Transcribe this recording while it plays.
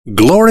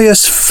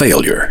Glorious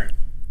Failure.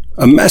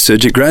 A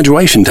message at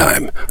graduation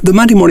time. The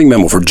Monday Morning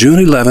Memo for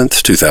June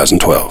 11th,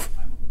 2012.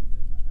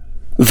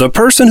 The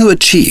person who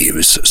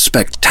achieves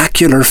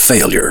spectacular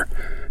failure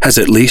has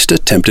at least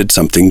attempted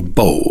something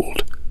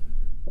bold.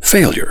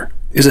 Failure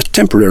is a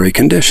temporary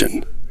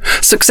condition.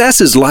 Success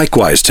is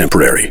likewise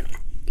temporary.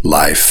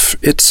 Life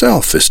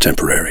itself is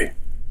temporary.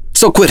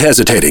 So quit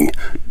hesitating.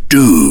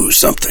 Do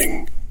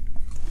something.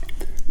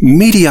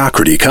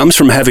 Mediocrity comes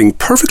from having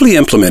perfectly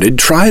implemented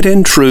tried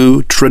and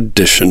true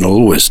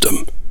traditional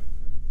wisdom.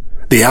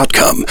 The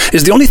outcome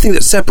is the only thing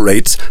that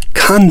separates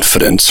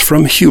confidence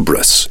from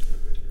hubris.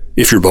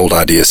 If your bold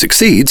idea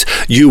succeeds,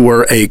 you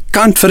were a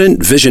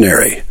confident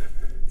visionary.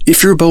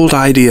 If your bold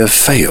idea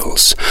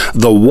fails,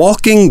 the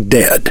walking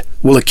dead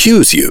will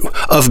accuse you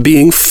of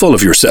being full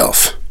of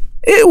yourself.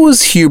 It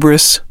was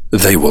hubris,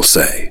 they will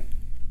say.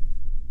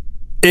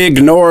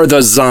 Ignore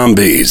the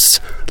zombies.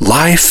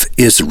 Life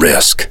is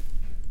risk.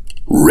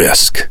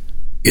 Risk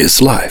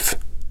is life.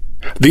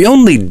 The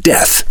only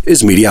death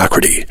is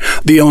mediocrity.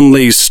 The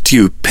only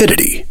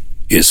stupidity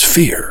is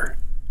fear.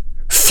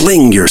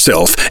 Fling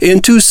yourself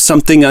into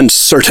something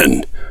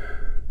uncertain.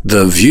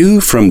 The view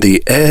from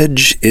the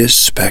edge is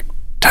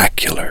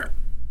spectacular.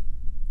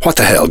 What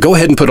the hell? Go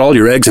ahead and put all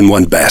your eggs in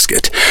one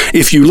basket.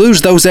 If you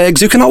lose those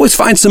eggs, you can always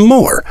find some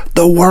more.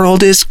 The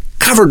world is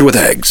covered with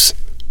eggs.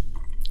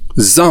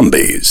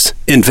 Zombies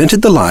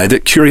invented the lie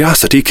that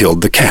curiosity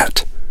killed the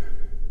cat.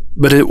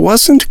 But it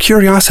wasn't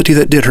curiosity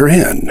that did her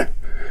in.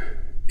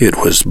 It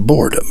was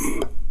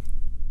boredom.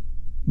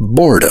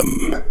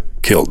 Boredom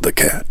killed the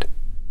cat.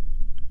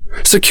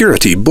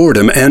 Security,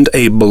 boredom, and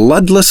a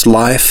bloodless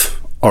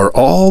life are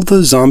all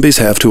the zombies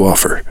have to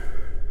offer.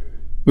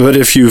 But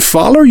if you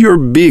follow your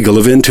beagle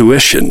of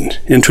intuition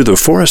into the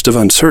forest of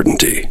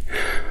uncertainty,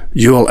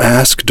 you'll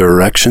ask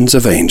directions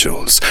of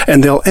angels,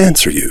 and they'll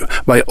answer you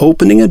by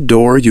opening a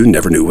door you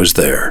never knew was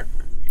there.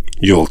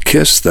 You'll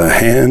kiss the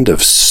hand of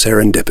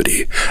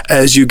serendipity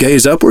as you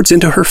gaze upwards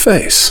into her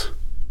face,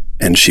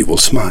 and she will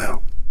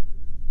smile.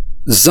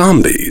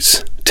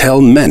 Zombies tell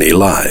many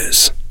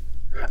lies.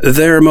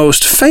 Their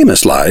most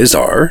famous lies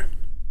are: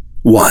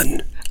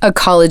 1. A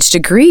college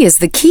degree is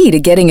the key to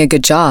getting a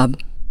good job.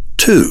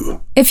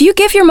 2. If you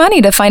give your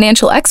money to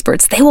financial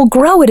experts, they will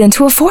grow it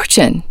into a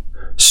fortune.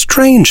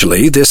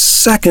 Strangely, this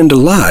second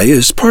lie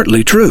is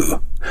partly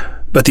true.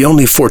 But the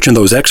only fortune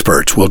those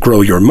experts will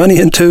grow your money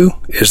into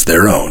is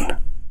their own.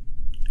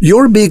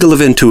 Your beagle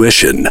of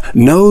intuition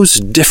knows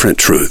different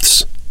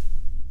truths.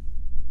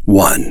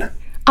 1.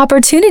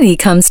 Opportunity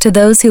comes to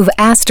those who've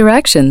asked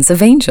directions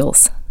of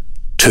angels.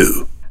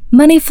 2.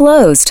 Money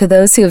flows to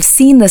those who have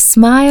seen the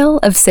smile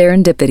of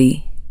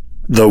serendipity.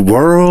 The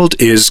world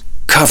is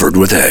covered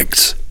with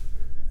eggs,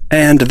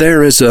 and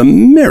there is a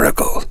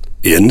miracle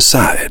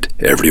inside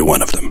every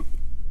one of them.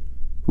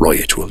 Roy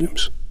H.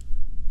 Williams.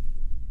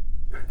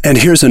 And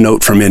here's a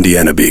note from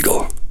Indiana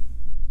Beagle.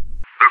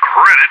 The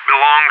credit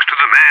belongs to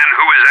the man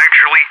who is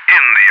actually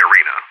in the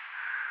arena,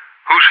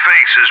 whose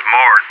face is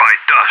marred by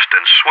dust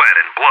and sweat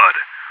and blood,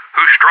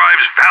 who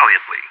strives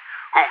valiantly,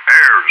 who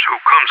errs,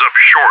 who comes up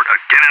short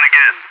again and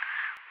again,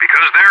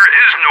 because there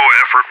is no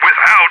effort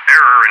without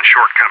error and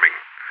shortcoming,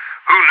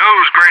 who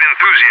knows great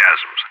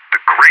enthusiasms,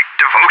 the great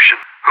devotion,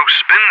 who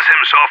spends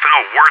himself in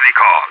a worthy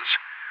cause,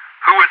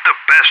 who at the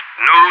best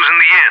knows in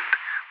the end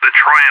the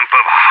triumph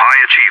of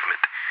high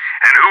achievement,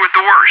 and who at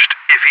the worst,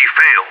 if he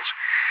fails,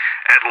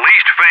 at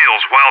least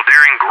fails while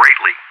daring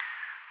greatly,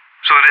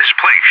 so that his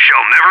place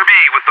shall never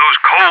be with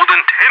those cold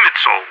and timid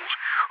souls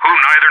who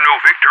neither know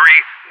victory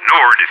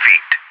nor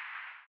defeat.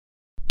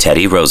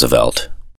 Teddy Roosevelt.